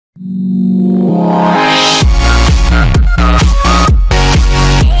Herkese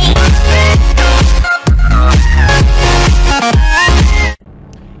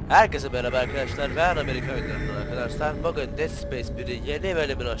merhaba arkadaşlar, ben Amerika oyunlarından arkadaşlar. Bugün Dead Space 1'in yeni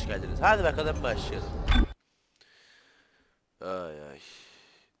bölümüne hoş geldiniz. Hadi bakalım başlayalım. Ay ay.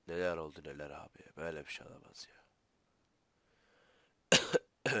 Neler oldu neler abi. Böyle bir şey olamaz ya.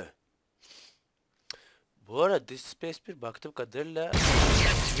 Bu arada Dead Space 1 baktığım kadarıyla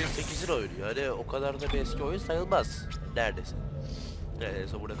 2008'in oyunu. Yani o kadar da bir eski oyun sayılmaz. Neredeyse.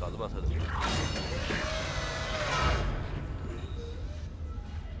 Neredeyse burada kaldım atladım.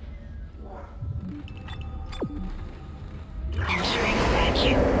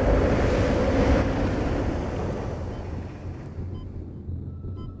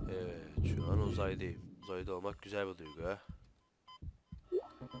 Evet, şu an uzaydayım. Uzayda olmak güzel bir duygu ha.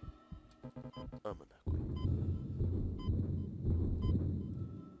 Amına koyayım.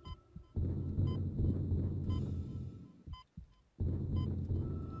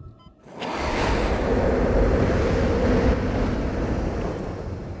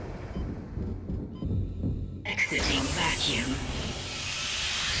 Exiting vacuum.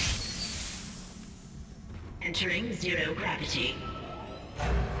 Entering zero gravity.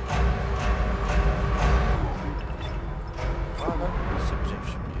 Aa ben nasıl yapacağım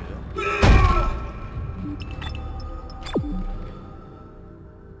şimdi ya?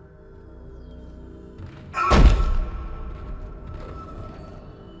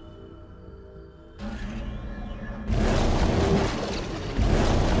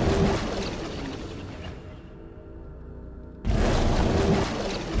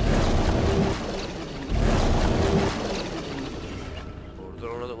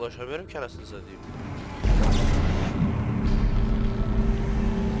 Oradan ona da ulaşamıyorum ki anasını satayım.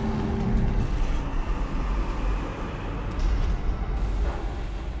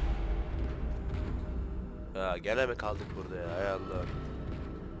 Ya gene mi kaldık burada ya? Hay Allah.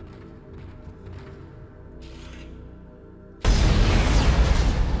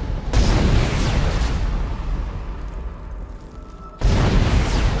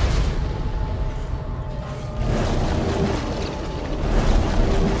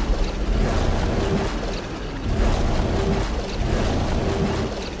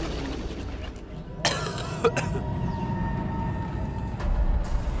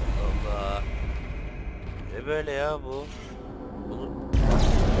 Allah. Ne böyle ya bu? Bunu...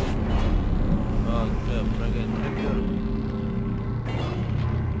 Aa güzel, buna getiremiyorum.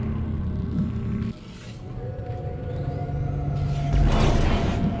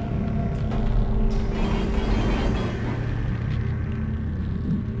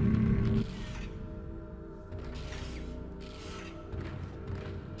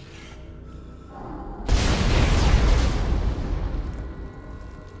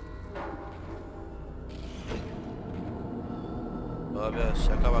 Abi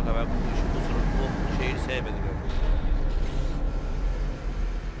şaka baka ben bu şeyi sevmedim ya.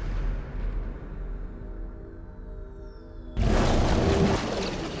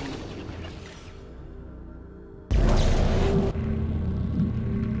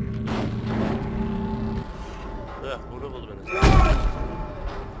 Bunu buldum en azından.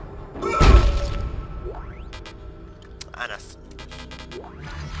 Anasını.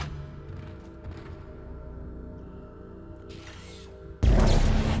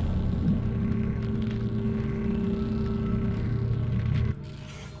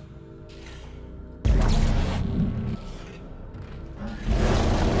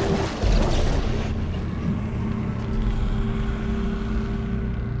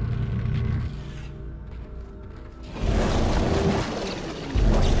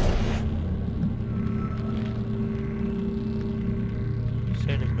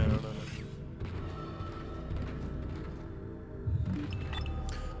 Senin ben ona.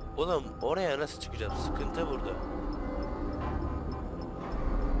 Oğlum oraya nasıl çıkacağım? Sıkıntı burada.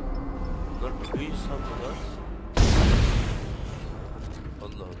 Bunlar ölü insan bunlar.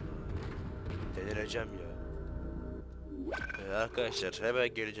 Allah Allah. Delireceğim ya. Arkadaşlar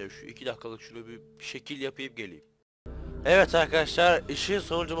hemen geleceğim. Şu 2 dakikalık şunu bir şekil yapayım geleyim. Evet arkadaşlar, işin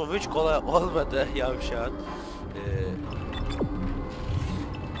sonucu hiç kolay olmadı yavşağın.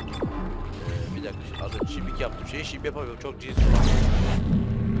 Bir dakika, az önce şimdilik yaptığım şeyi şimdi yapamıyorum, çok cins oldu.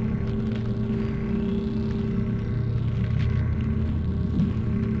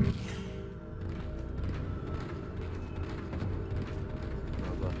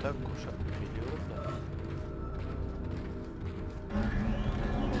 Allah'tan koşabiliyorum da.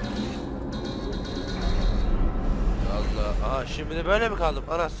 Allah, aha şimdi de böyle mi kaldım?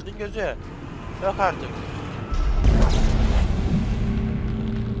 Anasının gözü. Yok artık.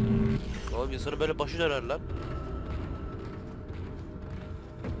 oğlum, insanın böyle başı döner lan.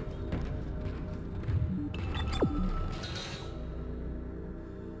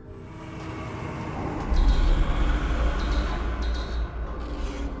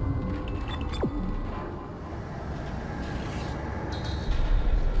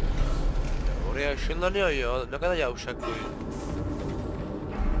 Oraya ışınlanıyor ya. Ne kadar yavşak bu oyun.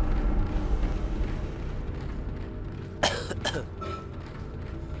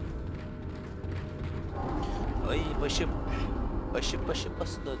 Ay başım. Başım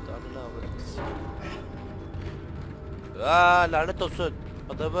basıldı. Anına avradınız. Aaa lanet olsun.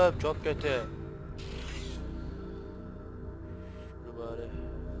 Adamım çok kötü. Şunu bari.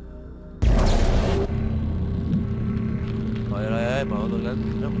 Hayır bana doğru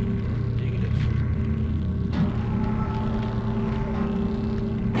gelmiyor mu? İyi gidiyorsun.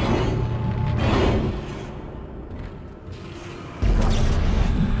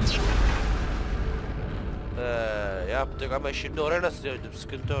 Yaptık ama şimdi oraya nasıl döndüm?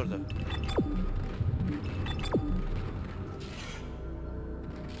 Sıkıntı orada.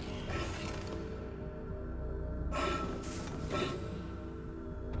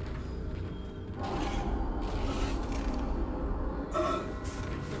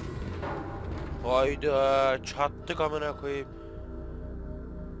 Hayda çattık amına koyayım.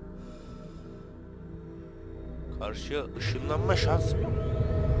 Karşıya ışınlanma şansım yok.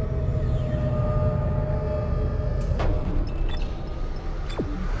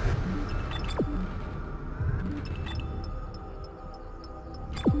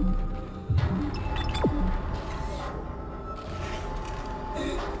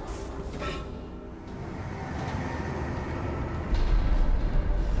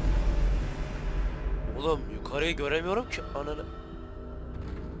 Oğlum yukarıyı göremiyorum ki ananı.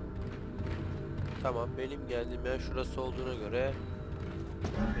 Tamam benim geldiğim yer şurası olduğuna göre.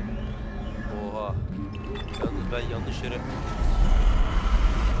 Oha. Yalnız ben yanlış yere.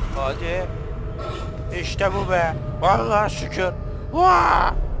 Hadi. İşte bu be. Vallahi şükür.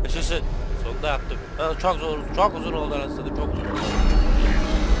 Vaa! Yaşasın. Sonunda yaptım. Çok uzun oldu arasında. Çok uzun oldu.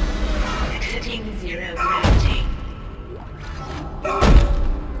 Exiting zero gravity.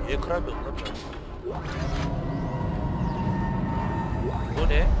 Niye kıramıyorum lan ben? Bu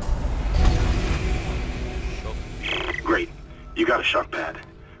ne? Şok. Great. You got a shock pad.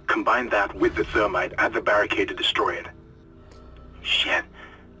 Combine that with the thermite at the barricade to destroy it. Shit.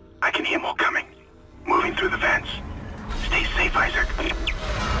 I can hear more coming. Moving through the vents. Stay safe, Isaac.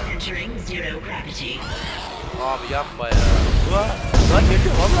 Entering zero gravity. Abi yapma ya. Lan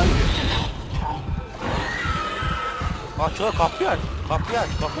geliyor vallahi geliyor. Aç şuna kapıyı aç. Kapıyı aç.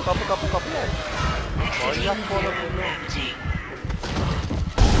 Kapıyı aç. Manyak bu adam ya.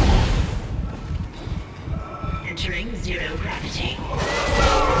 Entering zero gravity.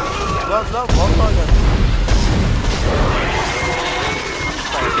 Lan vallahi gel.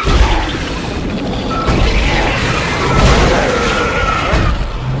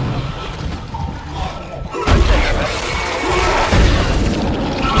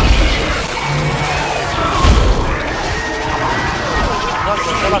 Lan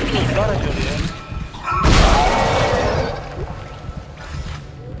koşarak ısrar ediyor ya.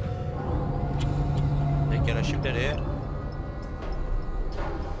 Peki şimdi nereye? Yandım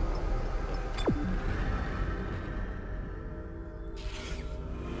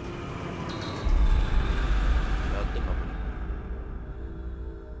ama.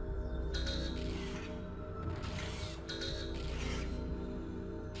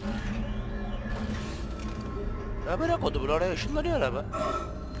 Ne merak oldu bunu oraya ışınlanıyor araba.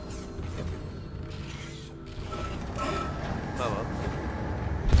 Tamam.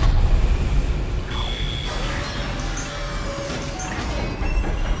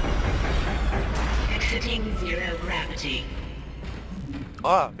 Exiting zero gravity.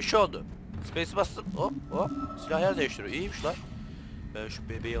 Aa bir şey oldu. Space'i bastım. Hop. Silah yer değiştiriyor. İyiymiş lan. Ben şu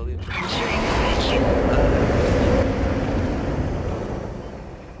bebeği alayım. Entering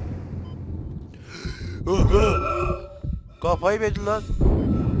vacuum. Kafayı yedin lan.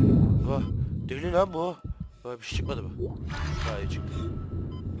 Vah, deli lan bu. Vah, bir şey çıkmadı mı? Daha iyi çıktı.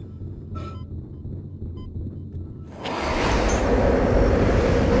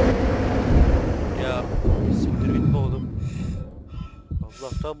 Ya siktir gitme oğlum.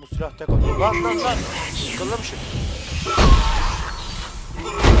 Allah'tan bu silah tek atıyor. Lan. Sıkıllamışım.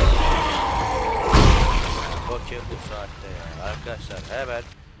 Okey bu saatte ya. Arkadaşlar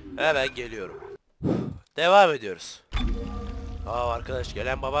hemen geliyorum. Devam ediyoruz. Arkadaş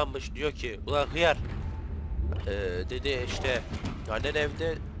gelen babammış diyor ki ulan hıyar dedi işte annen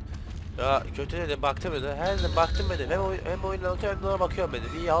evde Ya kötü dedim, baktım dedi. Her dedim baktım dedim. Hem oyunu anlatıyorum hem de ona bakıyorum dedim.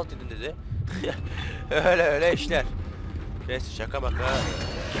 İyi halt dedim dedi. öyle işler. Neyse şaka maka.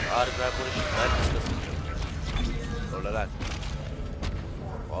 Harbiden konuşayım. Ben nasıl orada lan.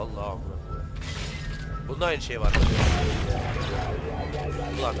 Allah'ım. Bunda aynı şey var.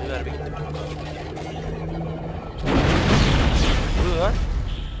 Ulan bir mermi gitti. Vuruyor lan.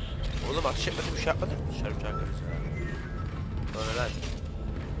 Oğlum ateş etmedim, bir şey yapmadım. Dışarı çarkarız ya. Sonra lan.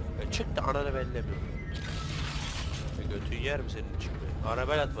 Çık da ananı bellemiyorum. Götün yer mi senin çıkmıyor?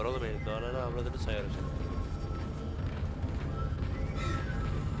 Arabelat var oğlum elimde. Ananı avradını sayarım seni.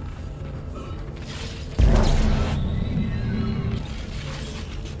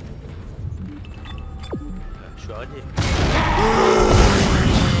 Şu an iyi.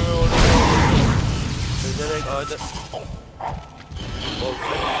 Öderek ağda...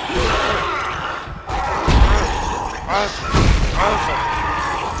 Olsun. Al sen.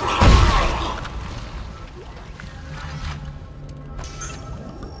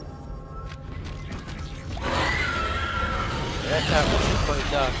 Evet abi, koy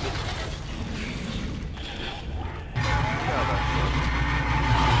daha bir. Ya bak.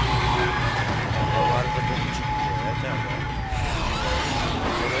 O var da çok çıkıyor. Evet abi.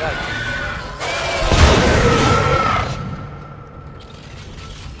 Öyle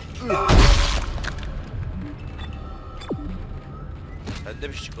ben de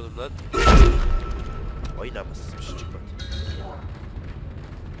bir şey çıkmadım lan. Ay namussuz bir şey çıkmadı.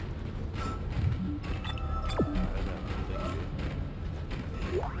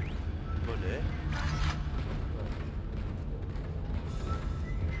 Bu ne?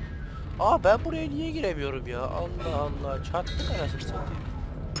 Aa ben buraya niye giremiyorum ya? Allah Allah, çattık arasını satayım.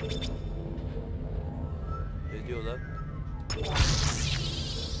 Ne diyor lan?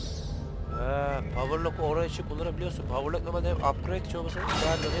 Ha, powerlock'u oraya için kullanabiliyorsun. Powerlock'lama da upgrade için olmasa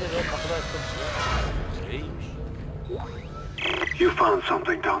daha böyle ve kapılar açılmış. Neymiş? You found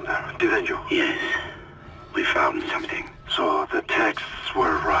something down there, didn't you? Yes, we found something. So the texts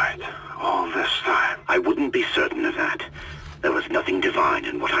were right all this time. I wouldn't be certain of that. There was nothing divine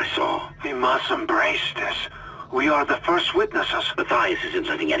in what I saw. We must embrace this. We are the first witnesses. Matthias isn't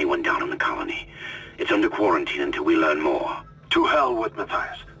letting anyone down in the colony. It's under quarantine until we learn more. To hell with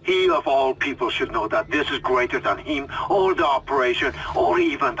Matthias. He of all people should know that this is greater than him, or the operation, or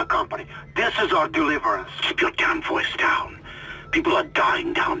even the company. This is our deliverance. Keep your damn voice down. People are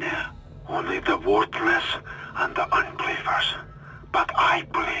dying down there. Only the worthless and the unbelievers. But I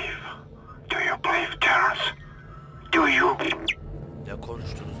believe. Do you believe, Terrence? Do you? Ne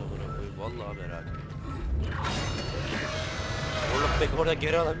konuştunuz amına koyayım? Vallahi merak ettim. Oğlum peki orada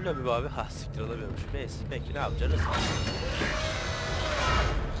geri alabiliyor muyum abi? Ha siktir alamıyormuş. Neyse peki ne yapacağız?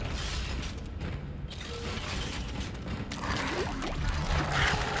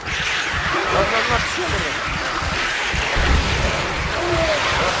 Lan bir şey olur.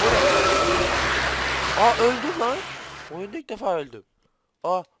 Aa öldüm lan. Oyunda ilk defa öldüm.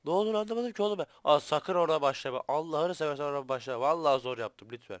 Aa ne olduğunu anlamadım ki oğlum ben. Aa sakın orada başlama. Allah'ını seversen orada başlama. Vallahi zor yaptım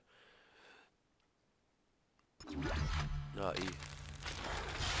lütfen. Ya iyi.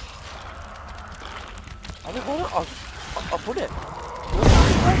 Abi bana az... bu ne?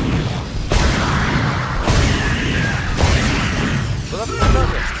 Bana bir şey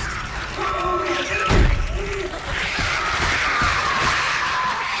var.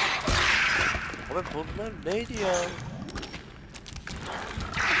 Abi bunlar neydi ya?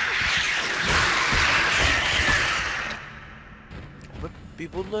 Abi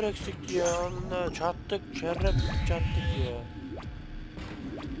bir bunlar eksikti ya. Allah çattık, şerref çattık ya.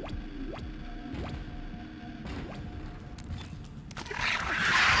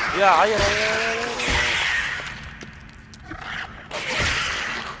 Ya hayır.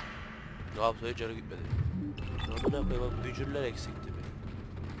 Ne yaptı canı gitmedi. Ne yapayım bücürler eksikti mi?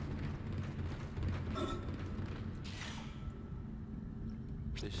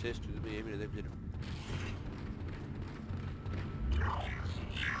 Bir ses duyduğumu yemin edebilirim.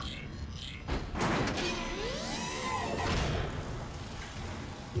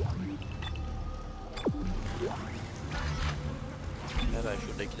 Hemen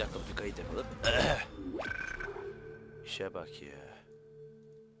şurada 2 dakika bir kayıt yapalım. İşe bak ya.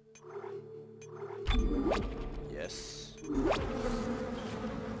 Yes.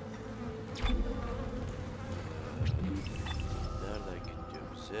 Nereden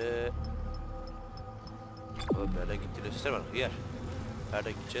gittiğimize... Oğlum nereden gittiğini göster bana. Yer.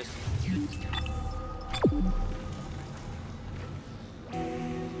 Nereden gideceğiz?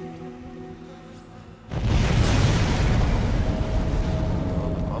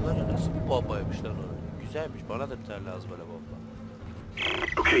 Kamera nasıl bir bombaymış lan o? Güzelmiş. Bana da bir tane lazım böyle bomba.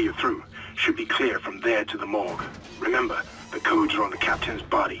 Okay, you're through. should be clear from there to the morgue. Remember, the codes are on the captain's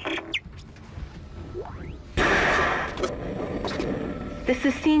body. This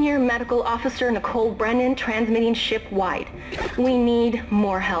is Senior Medical Officer Nicole Brennan transmitting ship-wide. We need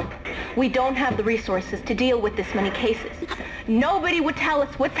more help. We don't have the resources to deal with this many cases. Nobody would tell us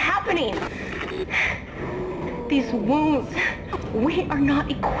what's happening. These wounds, we are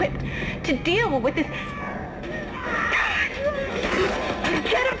not equipped to deal with this.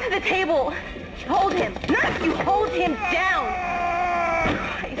 Get him to the table. Hold him. Nurse, you hold him down.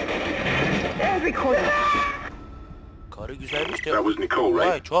 Christ. Recording. Karı güzelmiş de. That was Nicole,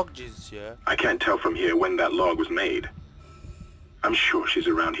 Vay right? çok cins ya. I can't tell from here when that log was made. I'm sure she's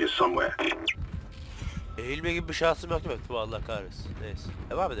around here somewhere. Eğilme gibi bir şansım yok demek. Bu Allah kahretsin. Neyse.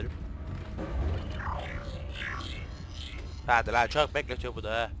 Devam edelim. Hadi lan çok bekletiyor bu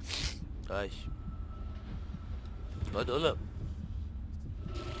da ha. Ay. Hadi oğlum.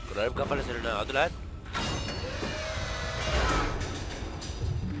 Kırarım kafanı senin ha. Hadi lan.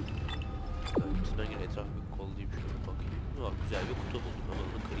 Şuradan yine etrafı bir kollayayım şöyle bakayım. Bak güzel bir kutu buldum. Ama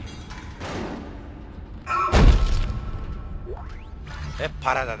onu kırayım. Hep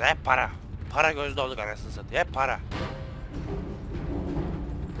paradan, hep para. Para gözde olduk anasını satayım. Hep para.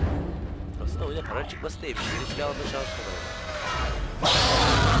 Aslında oyunda para çıkması değil. Bir silah alma şansı var.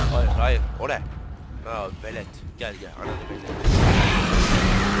 Hayır, hayır. O ne? Ha, velet. Gel gel. Anladım velet.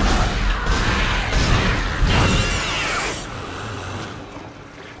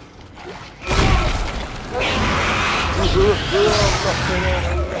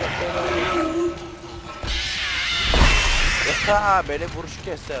 Ha, beni vuruş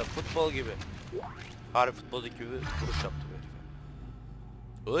kesse. Futbol gibi. Harbi futboldaki gibi vuruş yaptı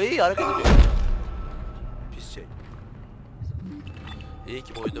böyle. Oy, hareket ediyor. Pis şey. İyi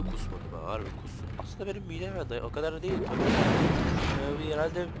ki bu oyunda kusmadım ha, harbi kustum. Aslında benim midem de o kadar değil tabii.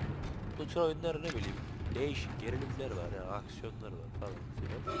 Herhalde bu tür oyunlar ne bileyim değişik gerilimler var ya, aksiyonlar var falan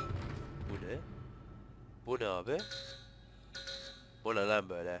filan. Bu ne? Bu ne abi? Bu ne lan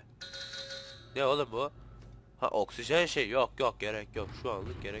böyle? Ne oğlum bu? Ha, oksijen şey yok yok, gerek yok, şu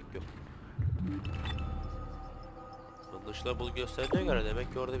anlık gerek yok. Anlaşılan bunu gösterdiğine göre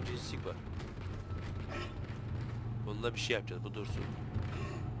demek ki orada bir cinslik var. Bununla bir şey yapacağız, bu dursun.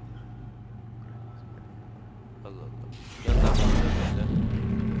 Allah Allah. Yandan bakıyorum.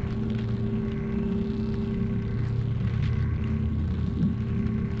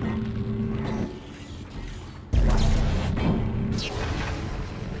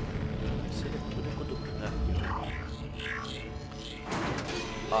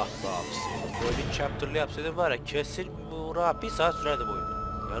 Ah be abisi. Böyle chapter'lı yapsaydım var ya, kesin Murat bir saat sürerdi bu oyun.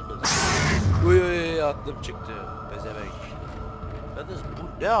 Yalnız. Uy aklım çıktı. Bezemek. Yalnız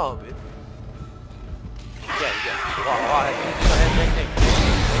bu ne abi? Gel gel. Vaa tek tek.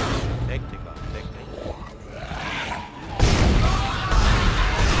 Tek tek abi, tek tek.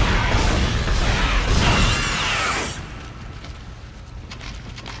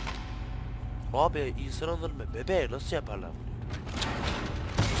 Abi insan alır mı? Bebeğe nasıl yaparlar bunu?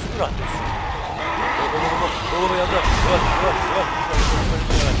 Nasıl bir rahatsız? Baba yandı.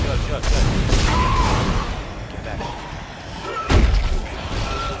 Yavaş. Geber.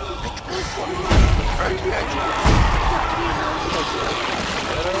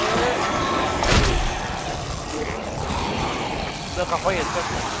 Şurada kafa yedi.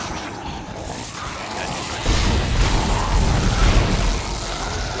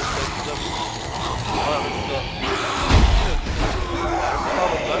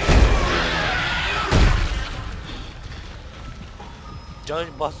 Can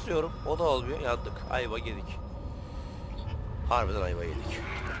basıyorum, o da olmuyor, yandık. Ayva yedik. Harbiden ayva yedik.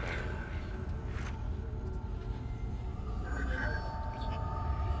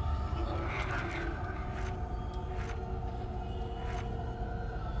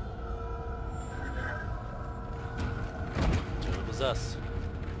 Canımız az.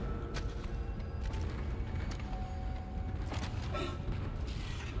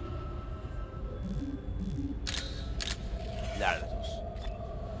 Lanet olsun.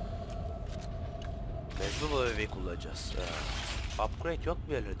 Mecbur bu bebeği kullanacağız. Upgrade yok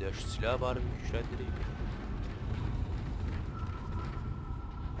mu yerlerde ya? Şu silahı bari bir güçlendireyim.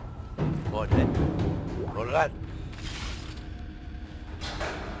 O ne? O ne lan?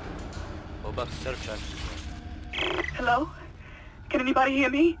 O bak sıçarım çarpsın. Hello? Can anybody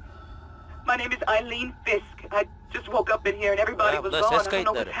hear me? My name is Eileen Fisk. I just woke up in here and everybody was bunlar gone. ses I don't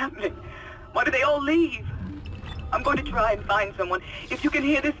know what's kayıtları. happening. Why did they all leave? I'm going to try and find someone. If you can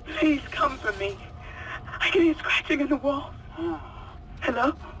hear this, please come for me. I can hear scratching in the wall.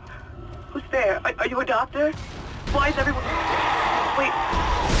 Hello? Who's there? Are you a doctor? Why is everyone... Wait,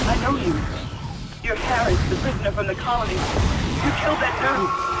 I know you. You're Harris, the prisoner from the colony. You killed that nurse.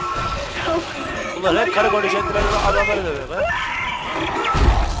 Help. Ulan hep karı konuşuyor, ben de adamları dövüyorum ha.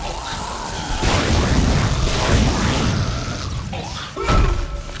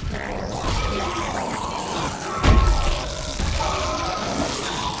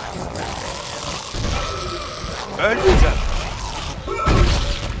 Ölmeyeceğim.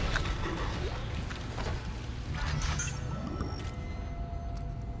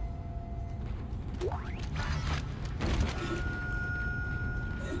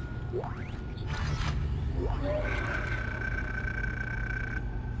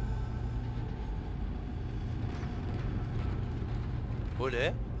 Bu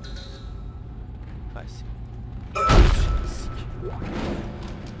ne? Kaç.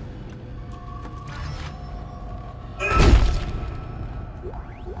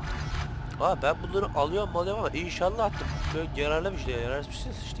 Aa ben bunları alıyorum ama inşallah attım. Böyle yararlı bir şey, yararsız bir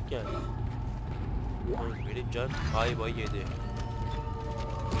şey sıçtık yani. Oğlum benim can ayvayı yedi.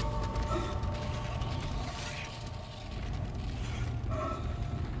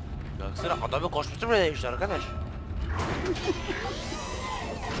 Baksana adamı koşmuştur mu demişler arkadaş.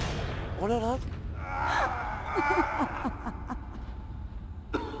 O ne lan?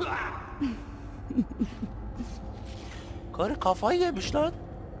 Karı kafayı yemiş lan.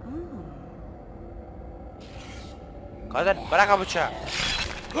 Kadın bırak bıçağı.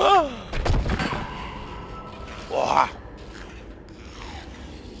 Oha.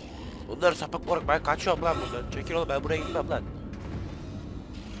 Bunlar sapık moruk, ben kaçıyorum lan bundan. Çekil oğlum, ben buraya gitmem lan.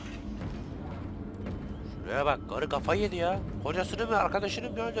 Şuraya bak, karı kafayı yedi ya. Kocasını mı arkadaşını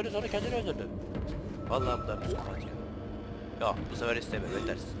mı öldürdü, sonra kendini öldürdü. Vallahi bunlar psikopat ya. Yok bu sefer istemiyorum,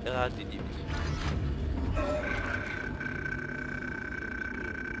 ödersin. Ne kadar dediğim.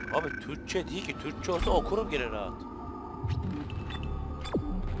 Abi Türkçe değil ki, Türkçe olsa okurum gene rahat.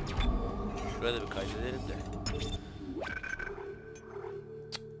 Şurada bir kaydedelim de.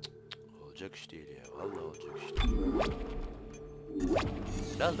 Olacak iş değil ya, vallahi olacak iş değil.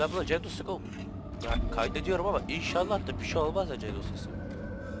 Lan ben buna C dosyası kaydediyorum ama inşallah da bir şey olmaz ya C dosyası.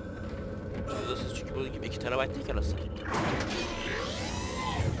 C dosyası çünkü bunun gibi 2 TB değil ki nasıl?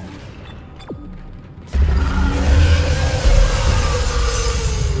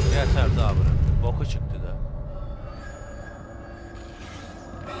 Yeter daha bırak. Boku çıktı da.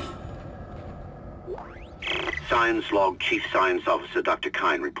 Science Log Chief Science Officer Dr.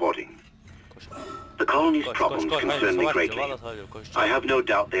 Kine reporting. The colony's problems concern me greatly. I have no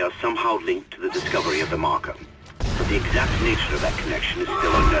doubt they are somehow linked to the discovery of the marker, but the exact nature of that connection is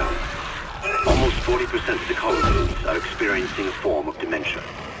still unknown. Almost 40% of the colonists are experiencing a form of dementia.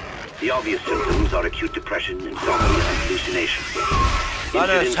 The obvious symptoms are acute depression, insomnia, and hallucination.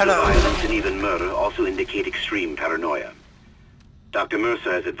 Incidents of violence and even murder also indicate extreme paranoia. Dr.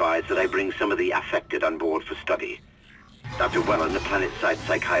 Mercer has advised that I bring some of the affected on board for study. Dr. Wellen, the planet-side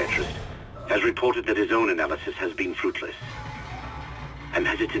psychiatrist, has reported that his own analysis has been fruitless. I'm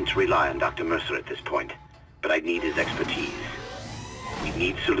hesitant to rely on Dr. Mercer at this point, but I need his expertise. We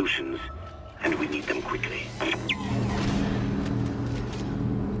need solutions, and we need them quickly.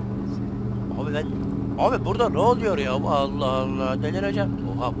 Abi burada ne oluyor ya? Allah Allah, delireceğim.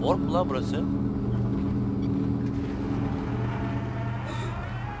 Oha, morg mu lan burası?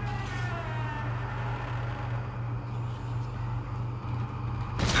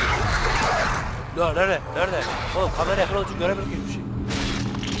 Ya nerede? Nerede? Oğlum kamera yakın olunca göremiyorum gibi bir şey.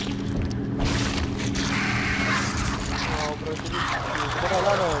 Aa burası bir şey. Bu ne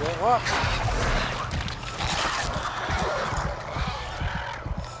lan öyle? Hop!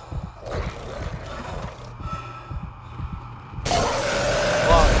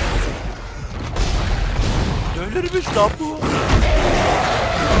 Vay! Delirmiş lan bu!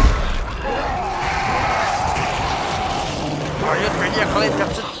 Hayır beni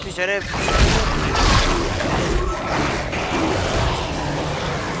yakalayacaksın bir şeref!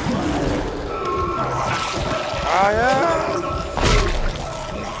 Hayır!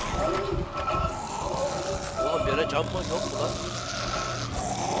 Oğlum bir yere cam var yok mu lan?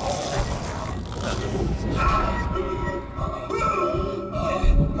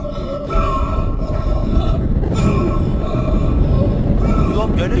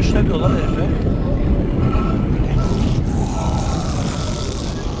 Yok gene işlemiyorlar herife.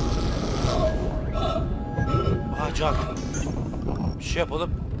 Ah can. Bir şey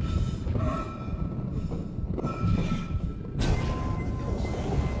yapalım.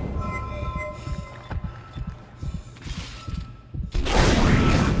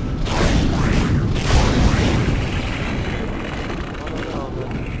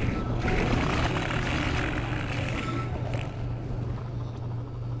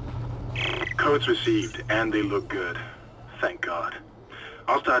 reports received, and they look good. Thank God.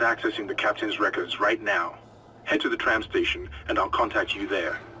 I'll start accessing the captain's records right now. Head to the tram station, and I'll contact you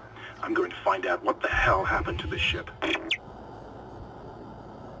there. I'm going to find out what the hell happened to this ship.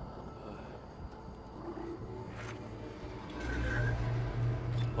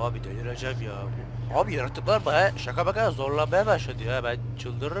 Abi delireceğim ya. Abi yaratıklar baya şaka baka zorlanmaya başladı ya. Ben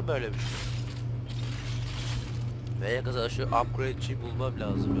çıldırırım böyle bir şey. Veya kıza şu upgrade'ci bulmam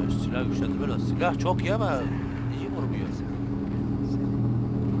lazım ya. Şu silah güçlendirme lazım. Silah çok iyi ama iyi vurmuyor.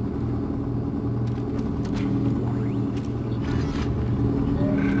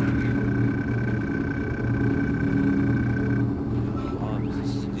 Abi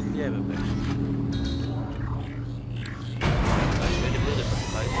siz dinleyemem ben şimdi. Beni burada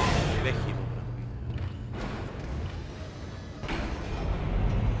yemek yiyeyim onu.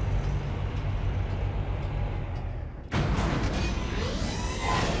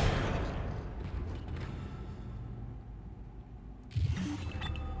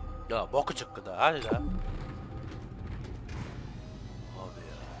 Ya boku çıktı da hadi da. Abi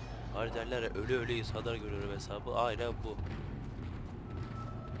ya. Hani derler ya ölü ölü insanlar görüyorum hesabı. Aynen bu.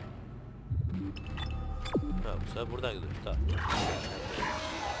 Ha bu sefer buradan gidiyoruz tamam.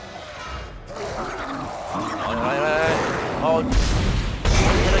 Hayır hayır hayır. Al.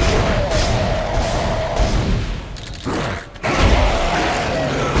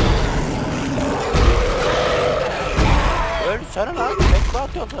 Öl sana lan. Tekme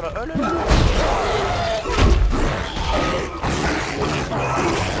atıyorum sana. Öl öl.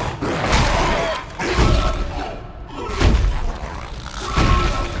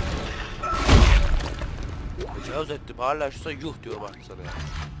 Tecavüz ettim. Hala şusa yuh diyorum artık sana ya.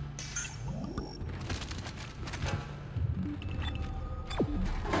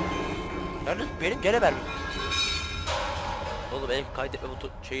 Yalnız benim gene vermem. Oğlum belki kaydetme bu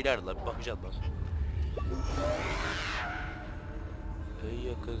şeyi nerede lan? Bir bakacağım lan. En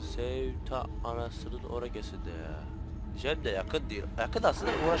yakın sev ta anasının orasında ya. Diyeceğim de yakın değil. Yakın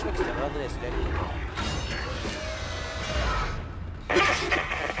aslında uğraşmak istemem. Hadi neyse.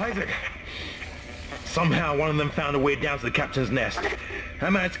 Isaac! Somehow one of them found a way down to the captain's nest. I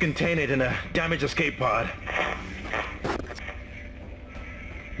managed to contain it in a damaged escape pod.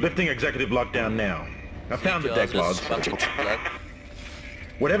 Lifting executive lockdown now. I found the deck logs.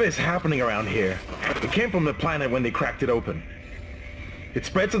 Whatever is happening around here, it came from the planet when they cracked it open. It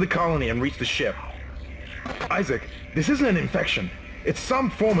spread to the colony and reached the ship. Isaac, this isn't an infection. It's some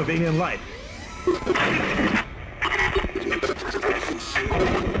form of alien life.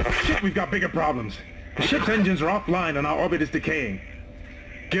 Shit, we've got bigger problems. The ship's engines are offline and our orbit is decaying.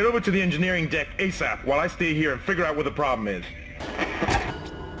 Get over to the engineering deck ASAP while I stay here and figure out what the problem is.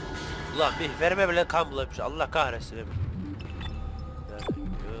 Ulan bir verime bile kan bulamış. Allah kahretsin. Nerede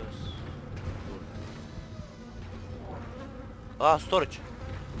gidiyoruz? Burada. Storage.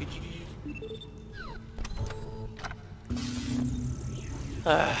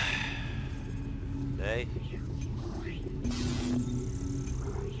 Ney?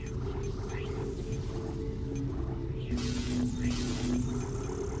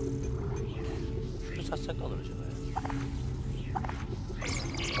 Şunu satsak alır acaba ya.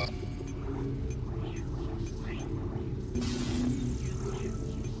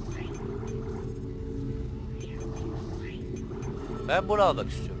 Ben bunu almak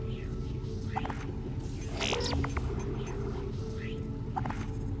istiyorum.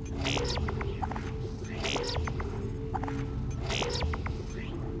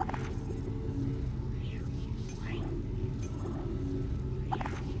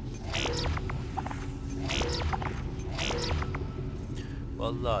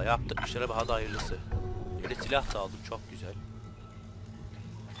 Vallahi yaptık işlere bir hadi hayırlısı. Yeni silah da aldım çok güzel.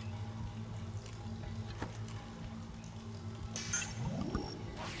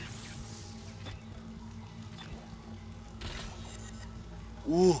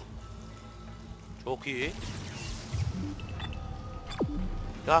 Çok iyi.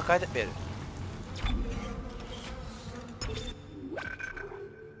 Ya kaydetmeyelim.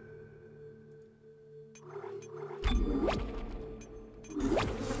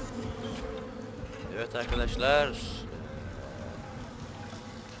 Evet arkadaşlar.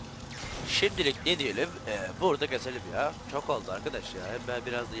 Şimdilik ne diyelim? Burada keselim ya. Çok oldu arkadaş ya. Hem ben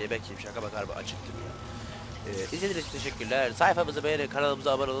biraz da yemek yiyeyim. Şaka bakar mı acıktım ya. İzlediğiniz için teşekkürler. Sayfamızı beğenin,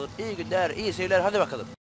 kanalımıza abone olun. İyi günler, iyi seyirler. Hadi bakalım.